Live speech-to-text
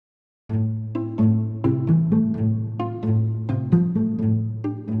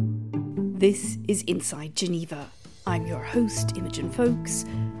This is Inside Geneva. I'm your host, Imogen Folks,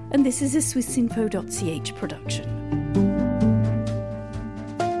 and this is a swissinfo.ch production.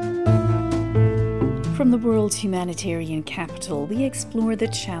 From the world's humanitarian capital, we explore the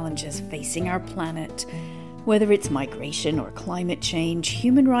challenges facing our planet. Whether it's migration or climate change,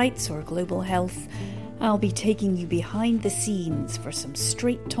 human rights or global health, I'll be taking you behind the scenes for some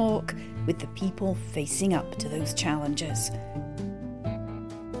straight talk with the people facing up to those challenges.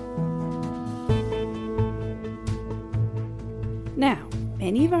 Now,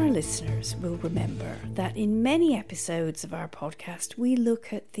 many of our listeners will remember that in many episodes of our podcast, we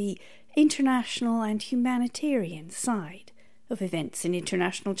look at the international and humanitarian side of events in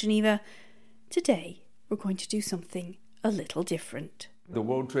International Geneva. Today, we're going to do something a little different. The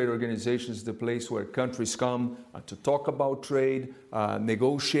World Trade Organization is the place where countries come to talk about trade,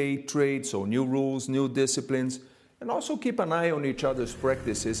 negotiate trade, so new rules, new disciplines, and also keep an eye on each other's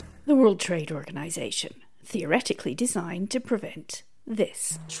practices. The World Trade Organization, theoretically designed to prevent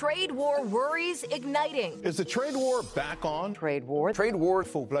this. Trade war worries igniting. Is the trade war back on? Trade war.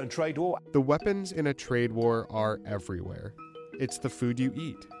 Full-blown trade war. The weapons in a trade war are everywhere. It's the food you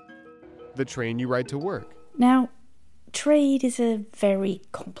eat, the train you ride to work. Now, trade is a very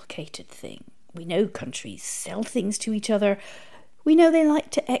complicated thing. We know countries sell things to each other. We know they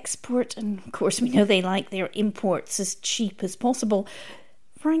like to export, and of course we know they like their imports as cheap as possible.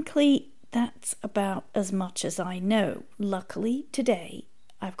 Frankly, that's about as much as I know. Luckily, today,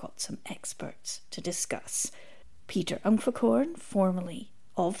 I've got some experts to discuss. Peter Ungvekorn, formerly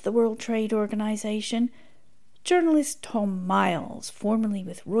of the World Trade Organization, journalist Tom Miles, formerly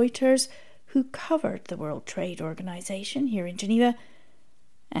with Reuters, who covered the World Trade Organization here in Geneva,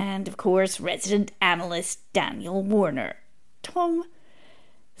 and, of course, resident analyst Daniel Warner. Tom,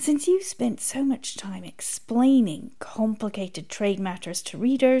 since you spent so much time explaining complicated trade matters to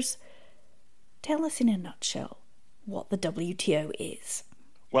readers, tell us in a nutshell what the WTO is.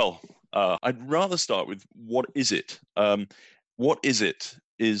 Well, I'd rather start with what is it? What is it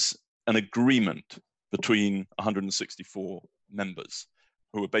is an agreement between 164 members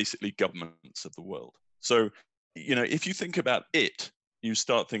who are basically governments of the world. So, if you think about it, you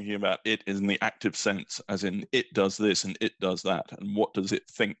start thinking about it in the active sense, as in it does this and it does that. And what does it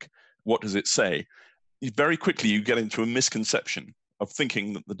think? What does it say? Very quickly, you get into a misconception of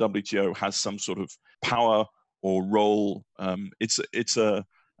thinking that the WTO has some sort of power or role. It's an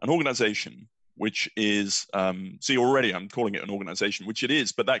organization which is, already I'm calling it an organization, which it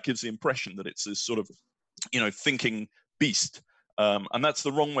is, but that gives the impression that it's this sort of, thinking beast. And that's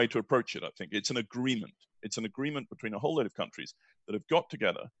the wrong way to approach it, I think. It's an agreement. It's an agreement between a whole load of countries that have got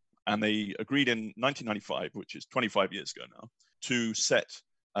together, and they agreed in 1995, which is 25 years ago now, to set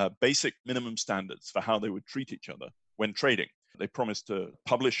basic minimum standards for how they would treat each other when trading. They promised to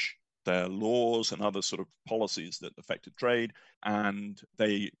publish their laws and other sort of policies that affected trade, and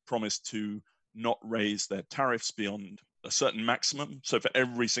they promised to not raise their tariffs beyond a certain maximum. So for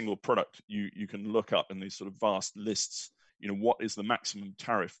every single product, you can look up in these sort of vast lists, what is the maximum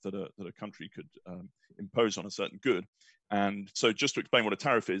tariff that a country could impose on a certain good. And so just to explain what a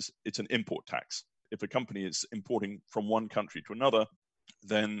tariff is, it's an import tax. If a company is importing from one country to another,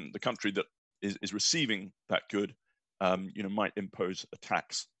 then the country that is receiving that good might impose a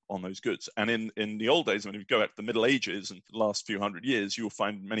tax on those goods. And in the old days, when you go back to the Middle Ages and the last few hundred years, you'll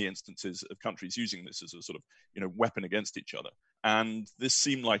find many instances of countries using this as a sort of, weapon against each other. And this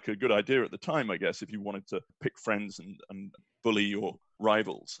seemed like a good idea at the time, I guess, if you wanted to pick friends and bully your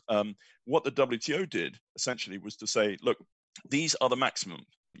rivals. What the WTO did, essentially, was to say, look, these are the maximum.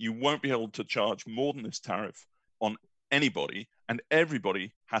 You won't be able to charge more than this tariff on anybody, and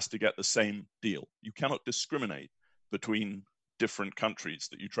everybody has to get the same deal. You cannot discriminate between different countries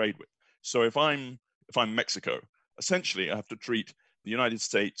that you trade with. So if I'm Mexico, essentially I have to treat the United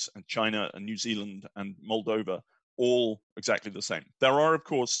States and China and New Zealand and Moldova all exactly the same. There are, of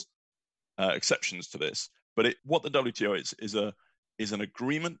course, exceptions to this, but what the WTO is an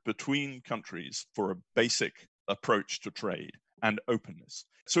agreement between countries for a basic approach to trade and openness.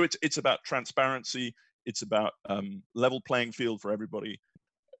 So it's about transparency. It's about level playing field for everybody.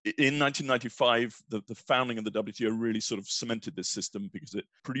 In 1995, the founding of the WTO really sort of cemented this system because it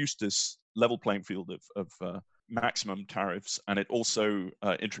produced this level playing field of maximum tariffs, and it also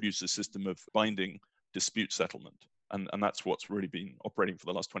introduced a system of binding dispute settlement. And that's what's really been operating for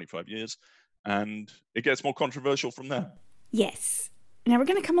the last 25 years. And it gets more controversial from there. Yes. Now, we're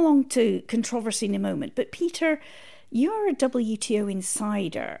going to come along to controversy in a moment. But Peter, you're a WTO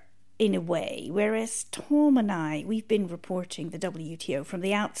insider in a way, whereas Tom and I, we've been reporting the WTO from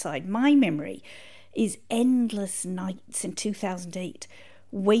the outside. My memory is endless nights in 2008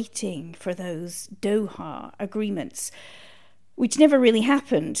 waiting for those Doha agreements, which never really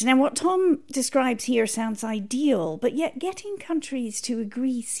happened. Now, what Tom describes here sounds ideal, but yet getting countries to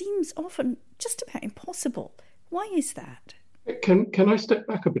agree seems often just about impossible. Why is that? Can I step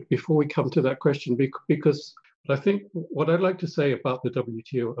back a bit before we come to that question? Because I think what I'd like to say about the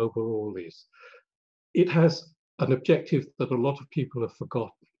WTO overall is it has an objective that a lot of people have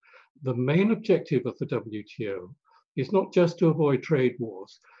forgotten. The main objective of the WTO is not just to avoid trade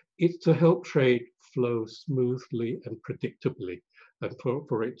wars, it's to help trade flow smoothly and predictably, and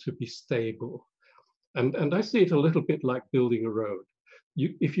for it to be stable. And I see it a little bit like building a road.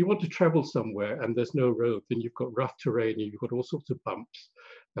 If you want to travel somewhere and there's no road, then you've got rough terrain, and you've got all sorts of bumps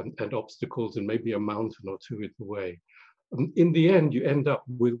and obstacles, and maybe a mountain or two in the way. In the end, you end up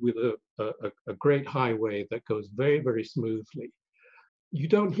with a great highway that goes very, very smoothly. You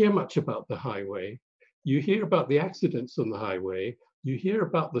don't hear much about the highway. You hear about the accidents on the highway. You hear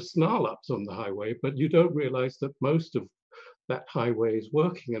about the snarl-ups on the highway, but you don't realize that most of that highway is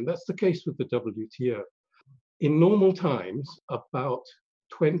working. And that's the case with the WTO. In normal times, about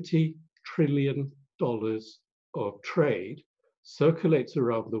 $20 trillion of trade circulates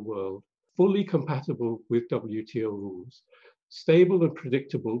around the world, fully compatible with WTO rules, stable and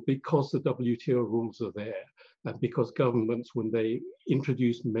predictable because the WTO rules are there, and because governments, when they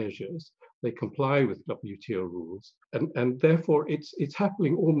introduce measures, they comply with WTO rules, and therefore it's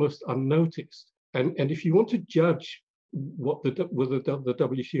happening almost unnoticed. And if you want to judge whether the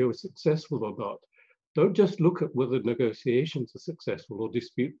WTO is successful or not, don't just look at whether negotiations are successful or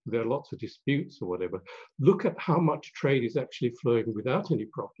there are lots of disputes or whatever. Look at how much trade is actually flowing without any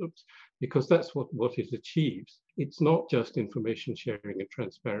problems, because that's what it achieves. It's not just information sharing and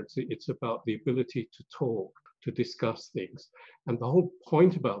transparency, it's about the ability to talk, to discuss things. And the whole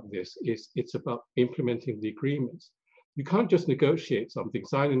point about this is it's about implementing the agreements. You can't just negotiate something,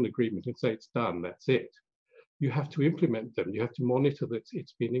 sign an agreement and say it's done, that's it. You have to implement them. You have to monitor that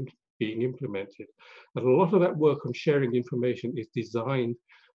it's being implemented. And a lot of that work on sharing information is designed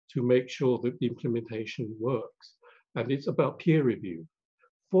to make sure that the implementation works. And it's about peer review.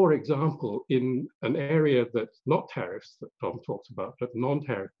 For example, in an area that's not tariffs that Tom talks about, but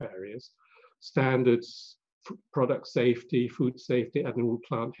non-tariff barriers, standards, product safety, food safety, animal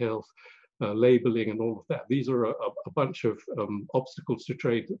plant health, labeling and all of that. These are a bunch of obstacles to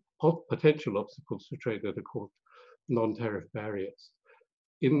trade, potential obstacles to trade that are called non-tariff barriers.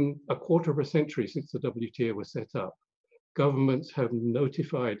 In a quarter of a century since the WTO was set up, governments have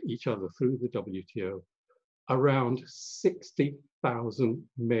notified each other through the WTO around 60,000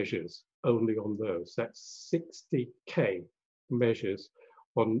 measures only on those. That's 60K measures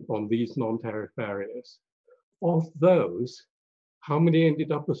on these non-tariff barriers. Of those, how many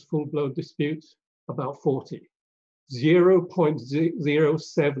ended up as full-blown disputes? About 40.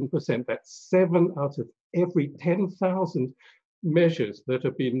 0.07%. That's 7 out of every 10,000 measures that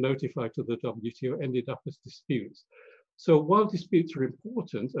have been notified to the WTO ended up as disputes. So while disputes are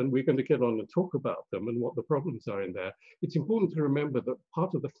important, and we're going to get on and talk about them and what the problems are in there, it's important to remember that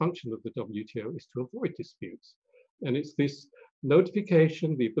part of the function of the WTO is to avoid disputes. And it's this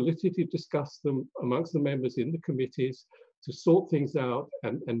notification, the ability to discuss them amongst the members in the committees, to sort things out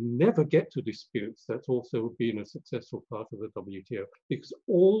and never get to disputes. That's also been a successful part of the WTO, because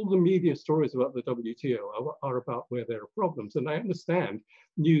all the media stories about the WTO are about where there are problems. And I understand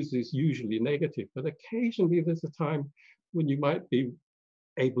news is usually negative, but occasionally there's a time when you might be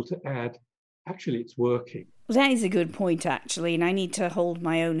able to add, actually it's working. That is a good point, actually, and I need to hold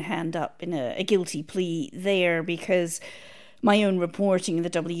my own hand up in a guilty plea there, because my own reporting in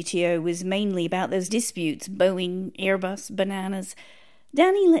the WTO was mainly about those disputes, Boeing, Airbus, bananas.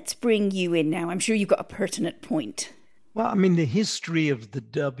 Danny, let's bring you in now. I'm sure you've got a pertinent point. Well, I mean, the history of the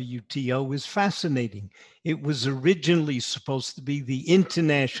WTO is fascinating. It was originally supposed to be the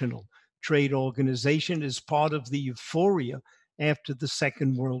International Trade Organization as part of the euphoria after the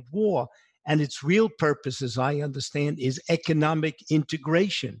Second World War. And its real purpose, as I understand, is economic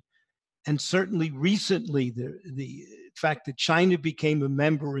integration. And certainly recently, the fact that China became a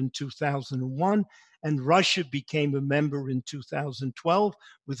member in 2001 and Russia became a member in 2012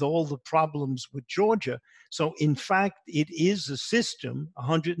 with all the problems with Georgia. So in fact, it is a system,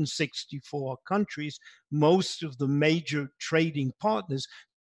 164 countries, most of the major trading partners.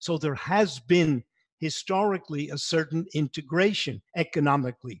 So there has been historically a certain integration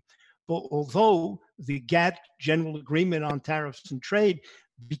economically. But although the GATT General Agreement on Tariffs and Trade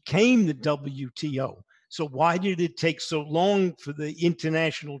became the WTO, so why did it take so long for the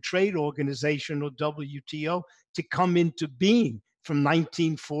International Trade Organization, or WTO, to come into being? from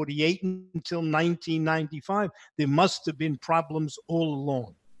 1948 until 1995. There must have been problems all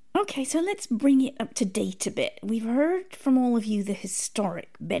along. Okay, so let's bring it up to date a bit. We've heard from all of you the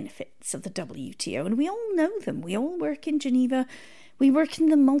historic benefits of the WTO, and we all know them. We all work in Geneva. We work in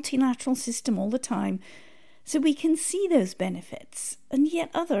the multilateral system all the time, so we can see those benefits. And yet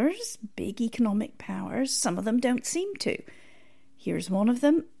others, big economic powers, some of them don't seem to. Here's one of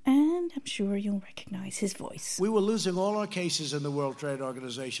them, and I'm sure you'll recognize his voice. We were losing all our cases in the World Trade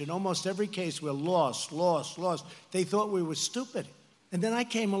Organization. Almost every case we're lost. They thought we were stupid. And then I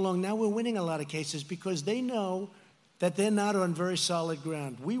came along. Now we're winning a lot of cases because they know that they're not on very solid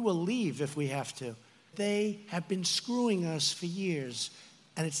ground. We will leave if we have to. They have been screwing us for years,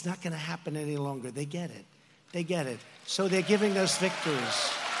 and it's not going to happen any longer. They get it. They get it. So they're giving us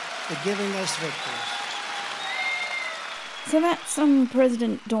victories. They're giving us victories. So that's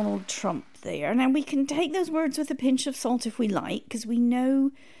President Donald Trump there. Now, we can take those words with a pinch of salt if we like, because we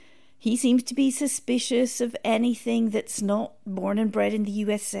know he seems to be suspicious of anything that's not born and bred in the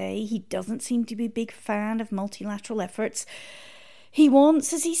USA. He doesn't seem to be a big fan of multilateral efforts. He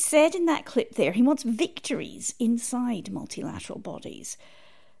wants, as he said in that clip there, he wants victories inside multilateral bodies.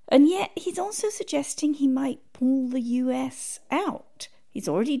 And yet he's also suggesting he might pull the US out. He's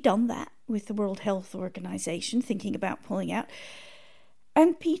already done that with the World Health Organization, thinking about pulling out.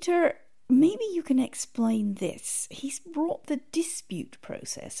 And Peter, maybe you can explain this. He's brought the dispute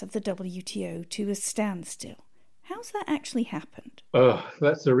process of the WTO to a standstill. How's that actually happened?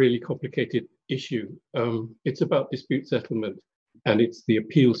 That's a really complicated issue. It's about dispute settlement, and it's the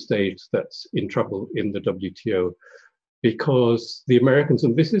appeal stage that's in trouble in the WTO, because the Americans,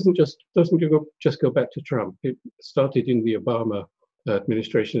 and this doesn't just go back to Trump. It started in the Obama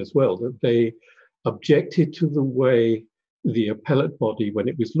administration as well, that they objected to the way the appellate body, when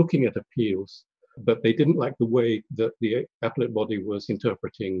it was looking at appeals, but they didn't like the way that the appellate body was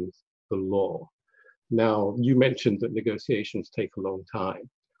interpreting the law. Now, you mentioned that negotiations take a long time.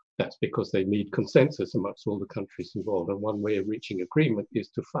 That's because they need consensus amongst all the countries involved. And one way of reaching agreement is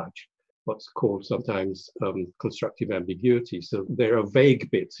to fudge what's called sometimes constructive ambiguity. So there are vague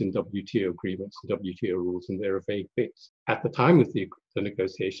bits in WTO agreements and WTO rules, and there are vague bits. At the time of the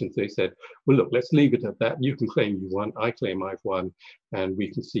negotiations, they said, well, look, let's leave it at that. You can claim you won, I claim I've won, and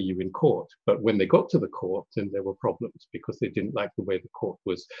we can see you in court. But when they got to the court, then there were problems because they didn't like the way the court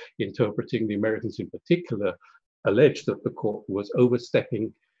was interpreting. The Americans in particular alleged that the court was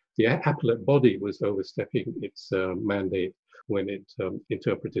overstepping, the appellate body was overstepping its mandate when it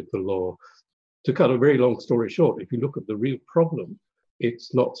interpreted the law. To cut a very long story short, if you look at the real problem,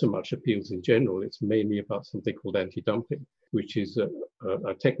 it's not so much appeals in general, it's mainly about something called anti-dumping, which is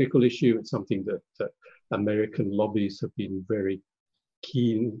a technical issue. It's something that American lobbies have been very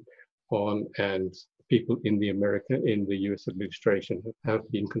keen on, and people in the US administration have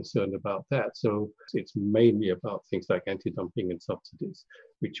been concerned about that. So it's mainly about things like anti-dumping and subsidies,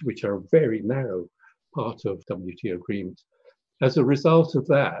 which are a very narrow part of WTO agreements. As a result of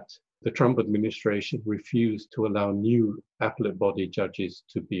that, the Trump administration refused to allow new appellate body judges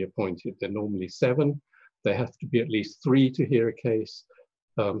to be appointed. They're normally 7. There have to be at least 3 to hear a case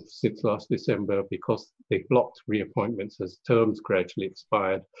since last December, because they blocked reappointments as terms gradually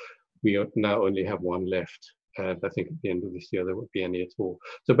expired. We now only have 1 left. And I think at the end of this year, there won't be any at all.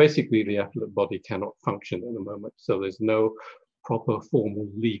 So basically, the appellate body cannot function at the moment. So there's no proper formal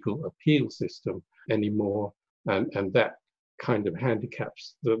legal appeal system anymore. And that kind of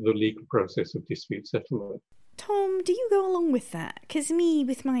handicaps the legal process of dispute settlement. Tom, do you go along with that? Because me,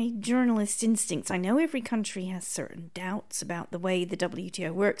 with my journalist instincts, I know every country has certain doubts about the way the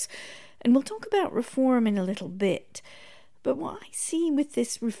WTO works, and we'll talk about reform in a little bit. But what I see with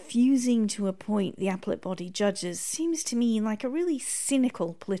this refusing to appoint the appellate body judges seems to me like a really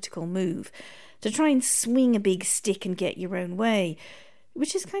cynical political move to try and swing a big stick and get your own way,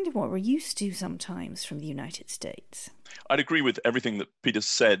 which is kind of what we're used to sometimes from the United States. I'd agree with everything that Peter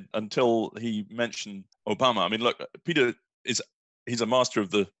said until he mentioned Obama. I mean, look, Peter he's a master of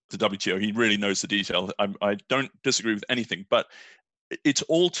the WTO. He really knows the detail. I don't disagree with anything, but it's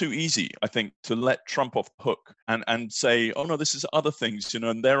all too easy, I think, to let Trump off the hook and say, oh no, this is other things,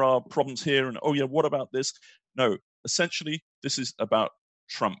 and there are problems here, and oh yeah, what about this? No, essentially, this is about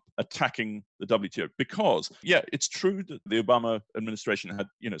Trump attacking the WTO, because yeah, it's true that the Obama administration had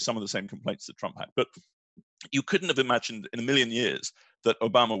some of the same complaints that Trump had, but you couldn't have imagined in a million years that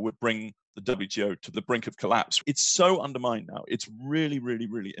Obama would bring the WTO to the brink of collapse. It's so undermined now. It's really, really,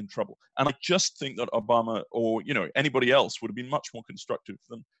 really in trouble. And I just think that Obama or anybody else would have been much more constructive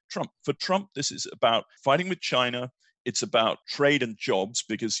than Trump. For Trump, this is about fighting with China. It's about trade and jobs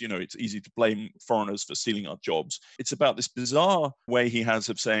because, it's easy to blame foreigners for stealing our jobs. It's about this bizarre way he has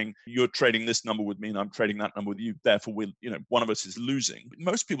of saying, you're trading this number with me and I'm trading that number with you. Therefore, one of us is losing.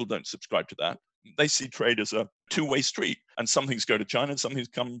 Most people don't subscribe to that. They see trade as a two-way street, and some things go to China and some things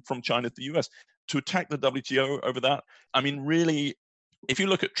come from China to the US. To attack the WTO over that, really, if you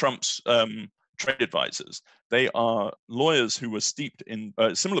look at Trump's trade advisors, they are lawyers who were steeped in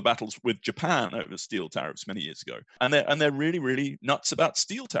similar battles with Japan over steel tariffs many years ago, and they're really, really nuts about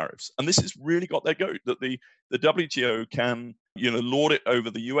steel tariffs. And this has really got their goat, that the WTO can lord it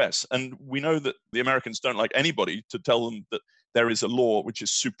over the US. And we know that the Americans don't like anybody to tell them that there is a law which is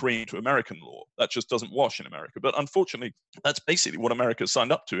supreme to American law. That just doesn't wash in America. But unfortunately, that's basically what America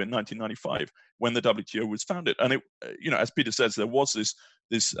signed up to in 1995 when the WTO was founded. And it, as Peter says, there was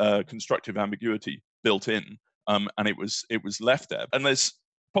this constructive ambiguity built in, and it was left there. And there's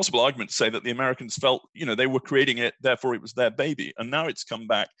possible argument to say that the Americans felt, they were creating it, therefore it was their baby. And now it's come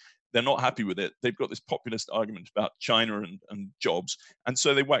back. They're not happy with it. They've got this populist argument about China and jobs. And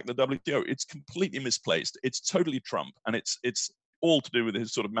so they whack the WTO. It's completely misplaced. It's totally Trump. And it's all to do with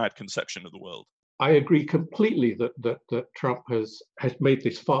his sort of mad conception of the world. I agree completely that Trump has made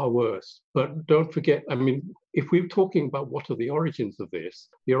this far worse. But don't forget, if we're talking about what are the origins of this,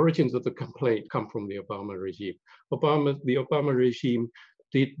 the origins of the complaint come from the Obama regime. The Obama regime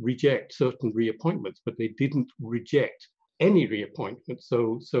did reject certain reappointments, but they didn't reject any reappointment.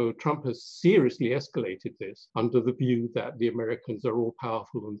 So Trump has seriously escalated this under the view that the Americans are all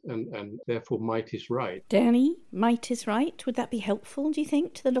powerful and therefore might is right. Danny, might is right. Would that be helpful, do you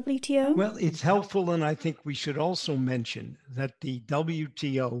think, to the WTO? Well, it's helpful, and I think we should also mention that the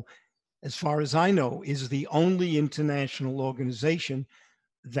WTO, as far as I know, is the only international organization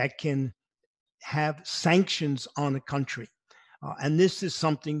that can have sanctions on a country. And this is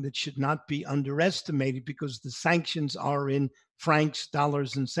something that should not be underestimated because the sanctions are in francs,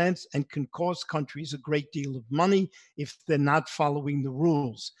 dollars, and cents and can cost countries a great deal of money if they're not following the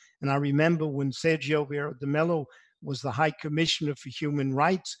rules. And I remember when Sergio Vieira de Mello was the High Commissioner for Human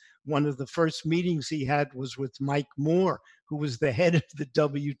Rights, one of the first meetings he had was with Mike Moore, who was the head of the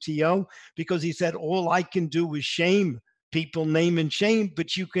WTO, because he said, all I can do is shame people, name and shame,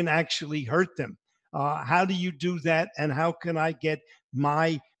 but you can actually hurt them. How do you do that? And how can I get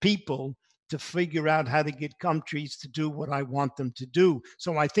my people to figure out how to get countries to do what I want them to do?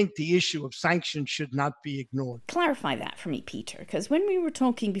 So I think the issue of sanctions should not be ignored. Clarify that for me, Peter, because when we were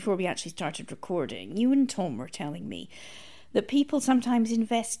talking before we actually started recording, you and Tom were telling me that people sometimes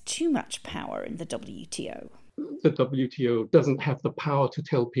invest too much power in the WTO. The WTO doesn't have the power to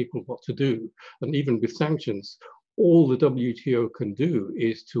tell people what to do. And even with sanctions, all the WTO can do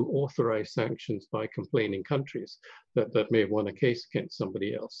is to authorize sanctions by complaining countries that may have won a case against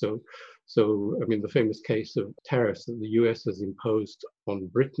somebody else. So the famous case of tariffs that the US has imposed on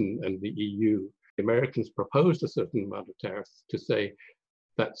Britain and the EU, the Americans proposed a certain amount of tariffs to say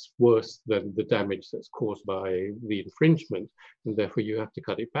that's worse than the damage that's caused by the infringement, and therefore you have to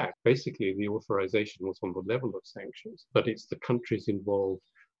cut it back. Basically, the authorization was on the level of sanctions, but it's the countries involved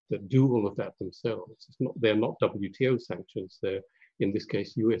that do all of that themselves. They're not WTO sanctions, they're, in this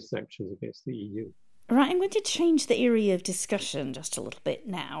case, US sanctions against the EU. Right, I'm going to change the area of discussion just a little bit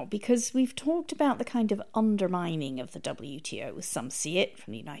now, because we've talked about the kind of undermining of the WTO, as some see it,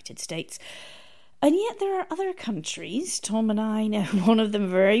 from the United States. And yet there are other countries, Tom and I know one of them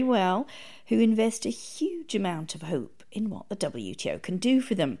very well, who invest a huge amount of hope in what the WTO can do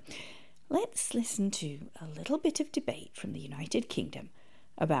for them. Let's listen to a little bit of debate from the United Kingdom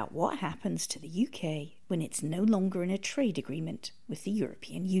about what happens to the UK when it's no longer in a trade agreement with the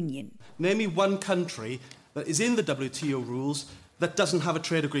European Union. Name me one country that is in the WTO rules that doesn't have a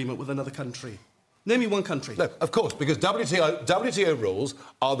trade agreement with another country. Name me one country. No, of course, because WTO rules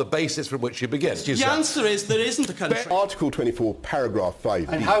are the basis from which you begin. The answer is there isn't a country. Article 24, paragraph 5.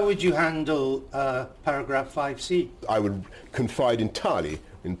 And how would you handle paragraph 5C? I would confide entirely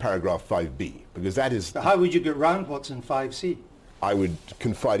in paragraph 5B, because that is... How would you get round what's in 5C? I would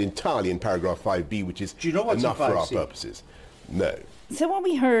confide entirely in paragraph 5B, which is enough for our purposes. No. So what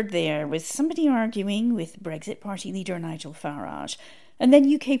we heard there was somebody arguing with Brexit Party leader Nigel Farage, and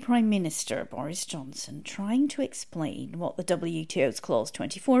then UK Prime Minister Boris Johnson trying to explain what the WTO's Clause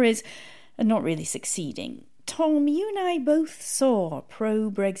 24 is, and not really succeeding. Tom, you and I both saw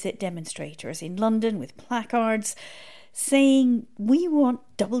pro-Brexit demonstrators in London with placards saying, we want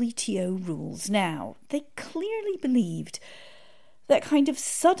WTO rules now. They clearly believed that kind of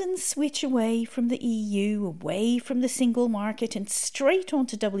sudden switch away from the EU, away from the single market and straight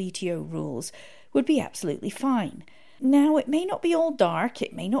onto WTO rules would be absolutely fine. Now, it may not be all dark,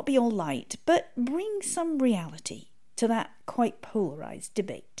 it may not be all light, but bring some reality to that quite polarised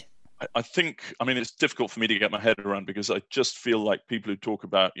debate? I think, it's difficult for me to get my head around because I just feel like people who talk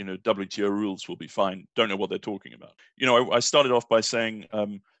about, WTO rules will be fine, don't know what they're talking about. I started off by saying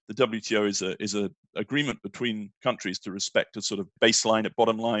the WTO is a agreement between countries to respect a sort of baseline, a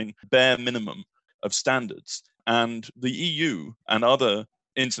bottom line, bare minimum of standards. And the EU and other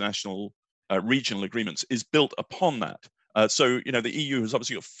international regional agreements is built upon that. So the EU has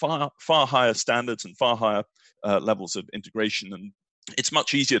obviously got far higher standards and far higher levels of integration, and it's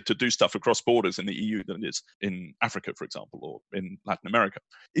much easier to do stuff across borders in the EU than it is in Africa, for example, or in Latin America.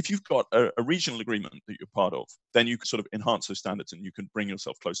 If you've got a regional agreement that you're part of, then you can sort of enhance those standards and you can bring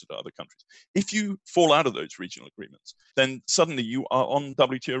yourself closer to other countries. If you fall out of those regional agreements, then suddenly you are on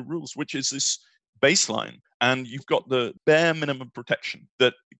WTO rules, which is this baseline, and you've got the bare minimum protection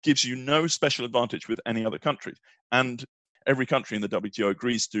that gives you no special advantage with any other country. And every country in the WTO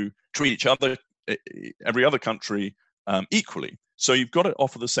agrees to treat each other, every other country, equally. So you've got to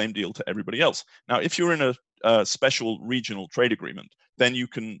offer the same deal to everybody else. Now, if you're in a special regional trade agreement, then you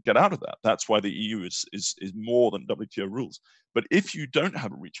can get out of that. That's why the EU is more than WTO rules. But if you don't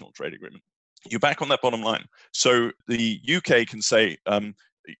have a regional trade agreement, you're back on that bottom line. So the UK can say,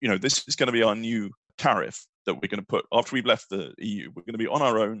 this is going to be our new tariff that we're going to put after we've left the EU. We're going to be on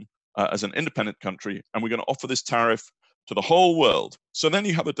our own as an independent country, and we're going to offer this tariff to the whole world. So then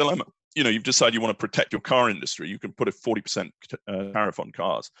you have a dilemma. You've decided you want to protect your car industry. You can put a 40% tariff on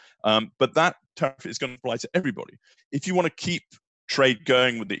cars. But that tariff is going to apply to everybody. If you want to keep trade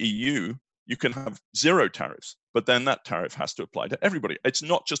going with the EU, you can have zero tariffs. But then that tariff has to apply to everybody. It's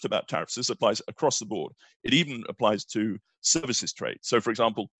not just about tariffs. This applies across the board. It even applies to services trade. So, for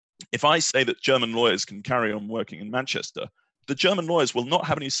example, if I say that German lawyers can carry on working in Manchester, the German lawyers will not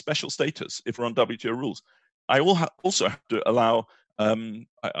have any special status if we're on WTO rules. I will also have to allow,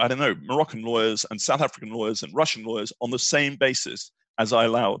 Moroccan lawyers and South African lawyers and Russian lawyers on the same basis as I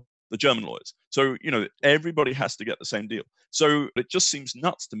allow the German lawyers. So, everybody has to get the same deal. So it just seems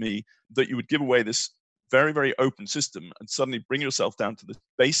nuts to me that you would give away this very, very open system and suddenly bring yourself down to the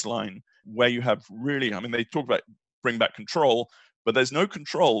baseline where you have really, they talk about bring back control, but there's no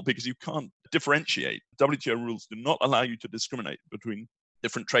control because you can't differentiate. WTO rules do not allow you to discriminate between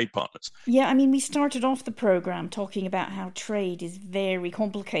different trade partners. Yeah, we started off the programme talking about how trade is very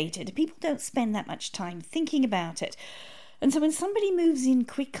complicated. People don't spend that much time thinking about it. And so when somebody moves in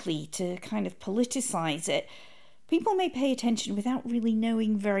quickly to kind of politicise it, people may pay attention without really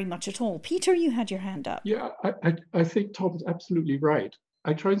knowing very much at all. Peter, you had your hand up. Yeah, I think Tom's absolutely right.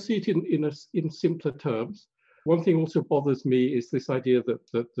 I try and see it in simpler terms. One thing also bothers me is this idea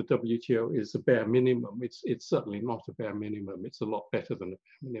that the WTO is a bare minimum. It's certainly not a bare minimum. It's a lot better than a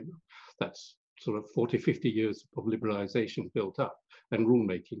bare minimum. That's sort of 40, 50 years of liberalisation built up and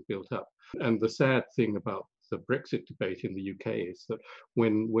rulemaking built up. And the sad thing about the Brexit debate in the UK is that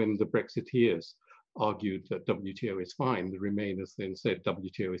when the Brexiteers argued that WTO is fine, the Remainers then said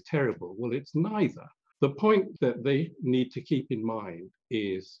WTO is terrible. Well, it's neither. The point that they need to keep in mind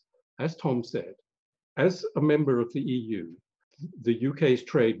is, as Tom said, as a member of the EU, the UK's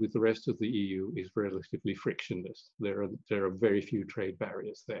trade with the rest of the EU is relatively frictionless. There are very few trade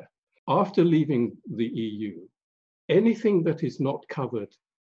barriers there. After leaving the EU, anything that is not covered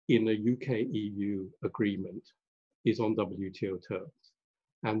in a UK-EU agreement is on WTO terms.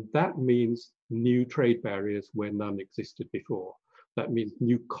 And that means new trade barriers where none existed before. That means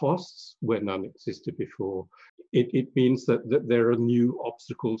new costs where none existed before. It means that there are new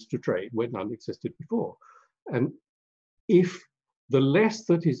obstacles to trade where none existed before. And if the less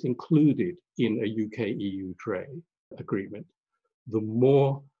that is included in a UK-EU trade agreement, the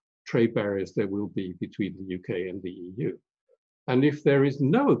more trade barriers there will be between the UK and the EU. And if there is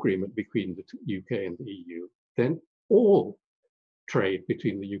no agreement between the UK and the EU, then all trade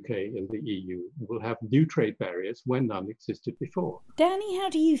between the UK and the EU will have new trade barriers where none existed before. Danny, how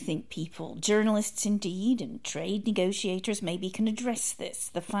do you think people, journalists indeed, and trade negotiators maybe can address this?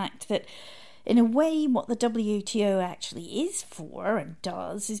 The fact that, in a way, what the WTO actually is for and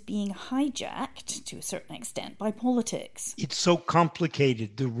does is being hijacked, to a certain extent, by politics. It's so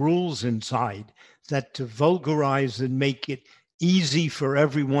complicated, the rules inside, that to vulgarize and make it easy for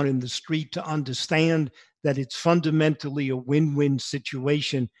everyone in the street to understand that it's fundamentally a win-win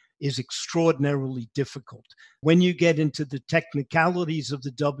situation is extraordinarily difficult. When you get into the technicalities of the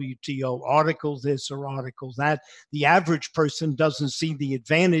WTO, article this or article that, the average person doesn't see the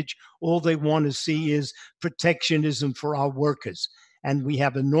advantage. All they want to see is protectionism for our workers. And we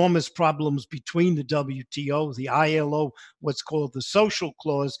have enormous problems between the WTO, the ILO, what's called the social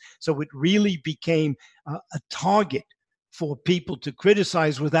clause. So it really became a target for people to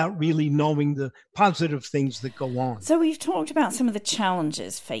criticize without really knowing the positive things that go on. So we've talked about some of the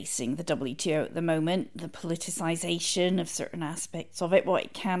challenges facing the WTO at the moment, the politicization of certain aspects of it, what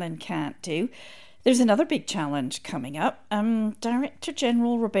it can and can't do. There's another big challenge coming up. Director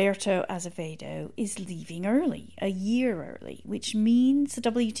General Roberto Azevedo is leaving early, a year early, which means the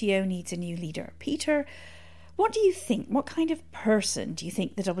WTO needs a new leader. Peter, what do you think? What kind of person do you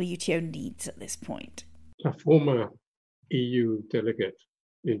think the WTO needs at this point? A former EU delegate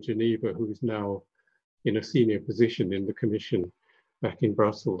in Geneva, who is now in a senior position in the Commission back in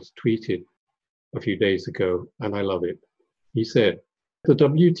Brussels, tweeted a few days ago, and I love it. He said, "The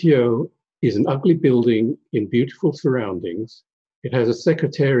WTO is an ugly building in beautiful surroundings. It has a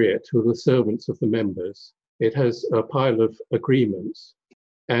secretariat who are the servants of the members. It has a pile of agreements,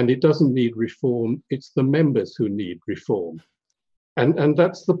 and it doesn't need reform. It's the members who need reform." And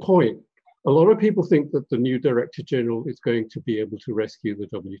that's the point. A lot of people think that the new Director General is going to be able to rescue the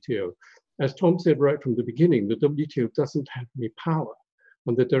WTO. As Tom said right from the beginning, the WTO doesn't have any power,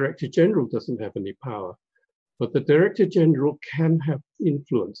 and the Director General doesn't have any power. But the Director General can have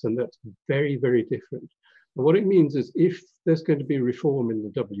influence, and that's very, very different. And what it means is if there's going to be reform in the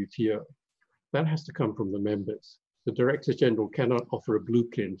WTO, that has to come from the members. The Director General cannot offer a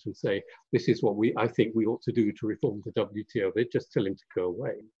blueprint and say, this is what I think we ought to do to reform the WTO. They just tell him to go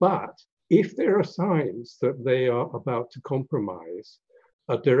away. But if there are signs that they are about to compromise,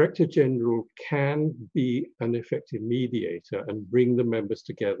 a Director General can be an effective mediator and bring the members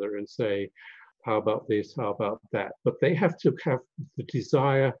together and say, how about this, how about that? But they have to have the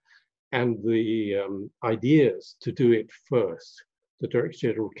desire and the ideas to do it first. The Director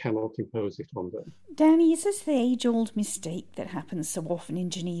General cannot impose it on them. Danny, is this the age-old mistake that happens so often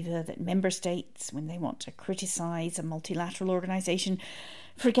in Geneva, that member states, when they want to criticise a multilateral organisation,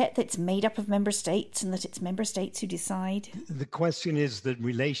 forget that it's made up of member states and that it's member states who decide? The question is the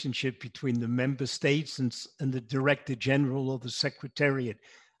relationship between the member states and the Director General or the Secretariat.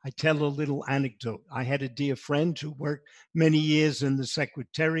 I tell a little anecdote. I had a dear friend who worked many years in the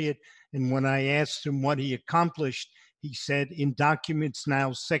Secretariat, and when I asked him what he accomplished, he said, in documents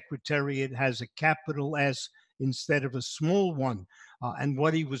now, Secretariat has a capital S instead of a small one. And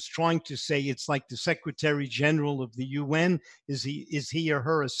what he was trying to say, it's like the Secretary General of the UN. Is he or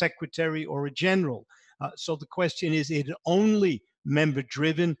her a secretary or a general? So the question is it only member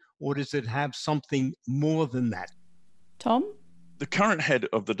driven, or does it have something more than that? Tom? The current head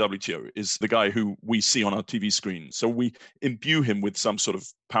of the WTO is the guy who we see on our TV screen. So we imbue him with some sort of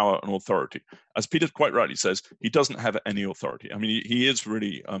power and authority. As Peter quite rightly says, he doesn't have any authority. I mean, he is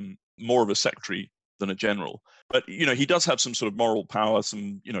really more of a secretary than a general. But, he does have some sort of moral power,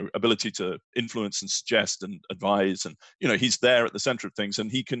 some, ability to influence and suggest and advise. And, he's there at the center of things.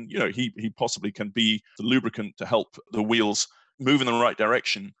 And he can, he possibly can be the lubricant to help the wheels move in the right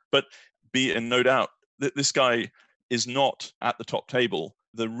direction. But be in no doubt that this guy is not at the top table.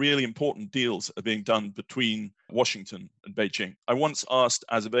 The really important deals are being done between Washington and Beijing. I once asked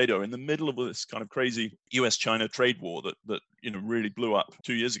Azevedo, in the middle of this kind of crazy US-China trade war that really blew up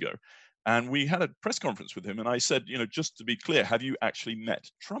 2 years ago, and we had a press conference with him, and I said, just to be clear, have you actually met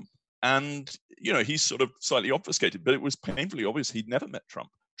Trump? And, he's sort of slightly obfuscated, but it was painfully obvious he'd never met Trump.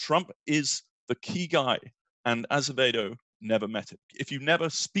 Trump is the key guy, and Azevedo never met him. If you never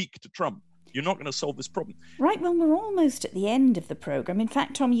speak to Trump, you're not going to solve this problem. Right, well, we're almost at the end of the programme. In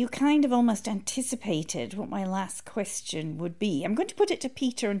fact, Tom, you kind of almost anticipated what my last question would be. I'm going to put it to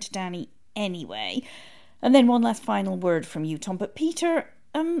Peter and to Danny anyway. And then one last final word from you, Tom. But Peter,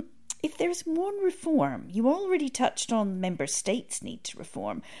 if there's one reform, you already touched on member states need to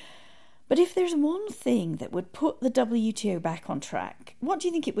reform. But if there's one thing that would put the WTO back on track, what do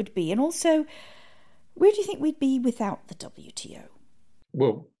you think it would be? And also, where do you think we'd be without the WTO?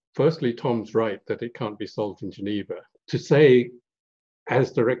 Well, firstly, Tom's right that it can't be solved in Geneva. To say,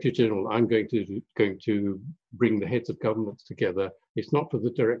 as Director General, I'm going to bring the heads of governments together, it's not for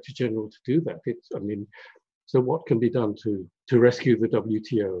the Director General to do that. So what can be done to rescue the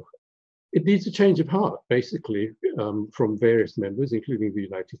WTO? It needs a change of heart, basically, from various members, including the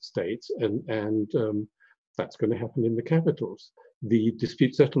United States, and that's going to happen in the capitals. The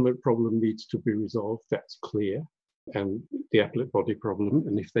dispute settlement problem needs to be resolved, that's clear. And the appellate body problem,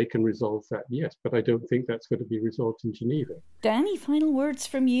 and if they can resolve that, yes, but I don't think that's going to be resolved in Geneva. Danny, final words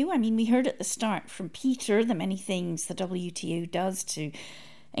from you. I mean, we heard at the start from Peter the many things the WTO does to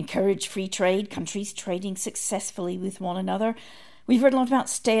encourage free trade, countries trading successfully with one another. We've heard a lot about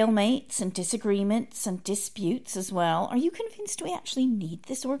stalemates and disagreements and disputes as well. Are you convinced we actually need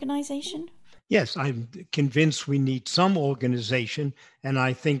this organisation? Yes, I'm convinced we need some organization, and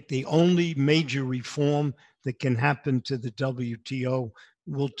I think the only major reform that can happen to the WTO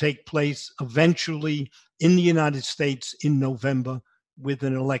will take place eventually in the United States in November with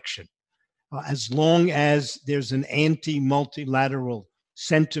an election. As long as there's an anti-multilateral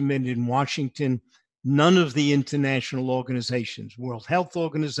sentiment in Washington, none of the international organizations, World Health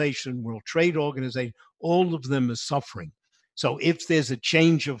Organization, World Trade Organization, all of them are suffering. So if there's a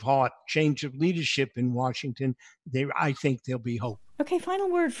change of heart, change of leadership in Washington, I think there'll be hope. Okay, final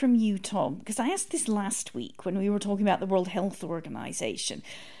word from you, Tom, because I asked this last week when we were talking about the World Health Organization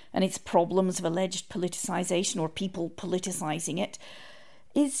and its problems of alleged politicization or people politicizing it,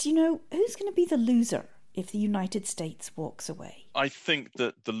 is, who's going to be the loser if the United States walks away? I think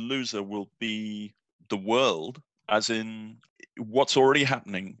that the loser will be the world, as in what's already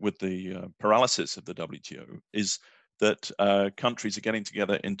happening with the paralysis of the WTO is that countries are getting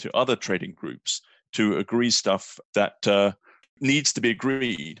together into other trading groups to agree stuff that needs to be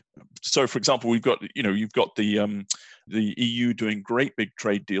agreed. So, for example, you've got the EU doing great big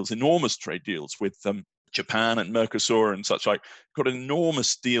trade deals, enormous trade deals with Japan and Mercosur and such like. Got an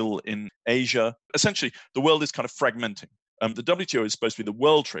enormous deal in Asia. Essentially, the world is kind of fragmenting. The WTO is supposed to be the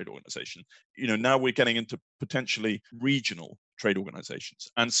World Trade Organization. Now we're getting into potentially regional trade organizations,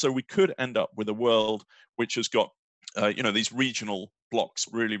 and so we could end up with a world which has got these regional blocks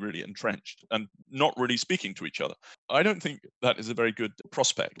really, really entrenched and not really speaking to each other. I don't think that is a very good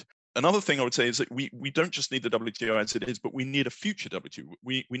prospect. Another thing I would say is that we don't just need the WTO as it is, but we need a future WTO.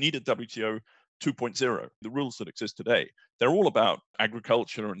 We need a WTO 2.0. The rules that exist today, they're all about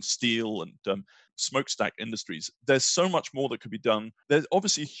agriculture and steel and smokestack industries. There's so much more that could be done. There's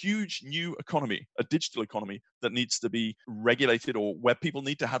obviously a huge new economy, a digital economy that needs to be regulated or where people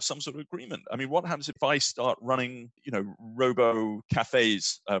need to have some sort of agreement. I mean, what happens if I start running, robo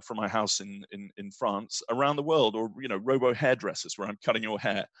cafes from my house in France around the world, or, robo hairdressers where I'm cutting your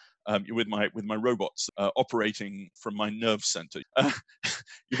hair with my robots operating from my nerve center.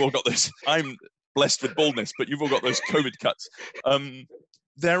 You've all got this. I'm blessed with baldness, but you've all got those COVID cuts.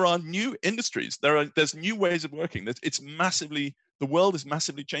 There are new industries. There's new ways of working. The world is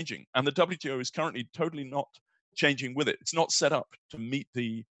massively changing, and the WTO is currently totally not changing with it. It's not set up to meet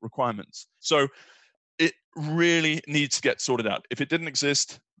the requirements. So it really needs to get sorted out. If it didn't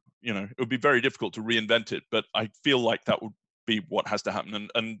exist, it would be very difficult to reinvent it. But I feel like that would be what has to happen.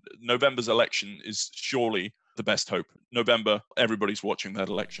 And November's election is surely the best hope. November, everybody's watching that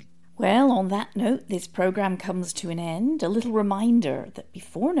election. Well, on that note, this programme comes to an end. A little reminder that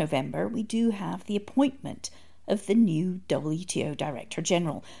before November, we do have the appointment of the new WTO Director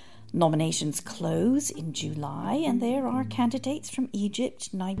General. Nominations close in July, and there are candidates from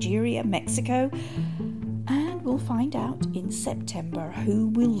Egypt, Nigeria, Mexico, and we'll find out in September who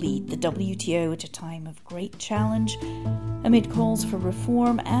will lead the WTO at a time of great challenge, amid calls for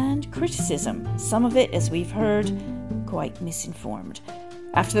reform and criticism, some of it, as we've heard, quite misinformed.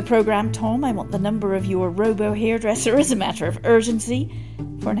 After the programme, Tom, I want the number of your robo-hairdresser as a matter of urgency.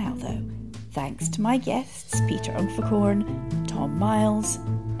 For now, though, thanks to my guests, Peter Unferkorn, Tom Miles,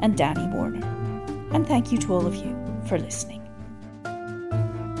 and Danny Warner. And thank you to all of you for listening.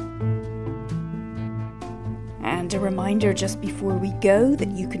 And a reminder just before we go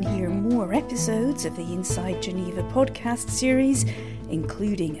that you can hear more episodes of the Inside Geneva podcast series,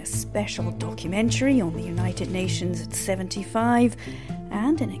 including a special documentary on the United Nations at 75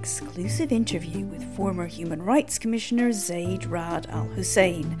 and an exclusive interview with former Human Rights Commissioner Zaid Ra'ad Al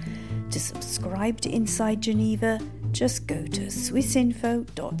Hussein. To subscribe to Inside Geneva, just go to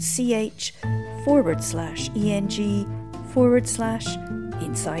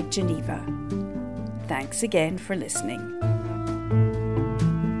swissinfo.ch/ENG/Inside Geneva. Thanks again for listening.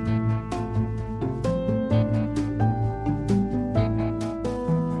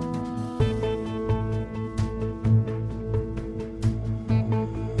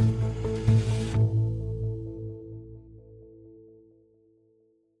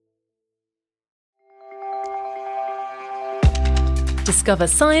 Discover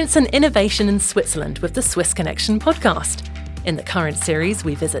science and innovation in Switzerland with the Swiss Connection podcast. In the current series,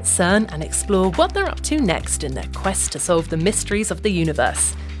 we visit CERN and explore what they're up to next in their quest to solve the mysteries of the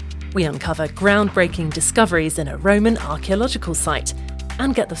universe. We uncover groundbreaking discoveries in a Roman archaeological site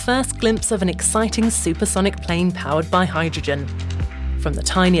and get the first glimpse of an exciting supersonic plane powered by hydrogen. From the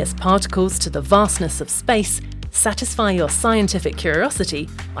tiniest particles to the vastness of space, satisfy your scientific curiosity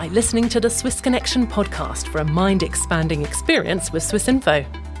by listening to the Swiss Connection podcast for a mind-expanding experience with Swiss Info.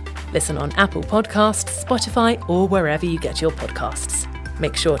 Listen on Apple Podcasts, Spotify, or wherever you get your podcasts.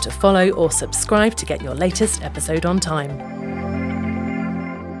 Make sure to follow or subscribe to get your latest episode on time.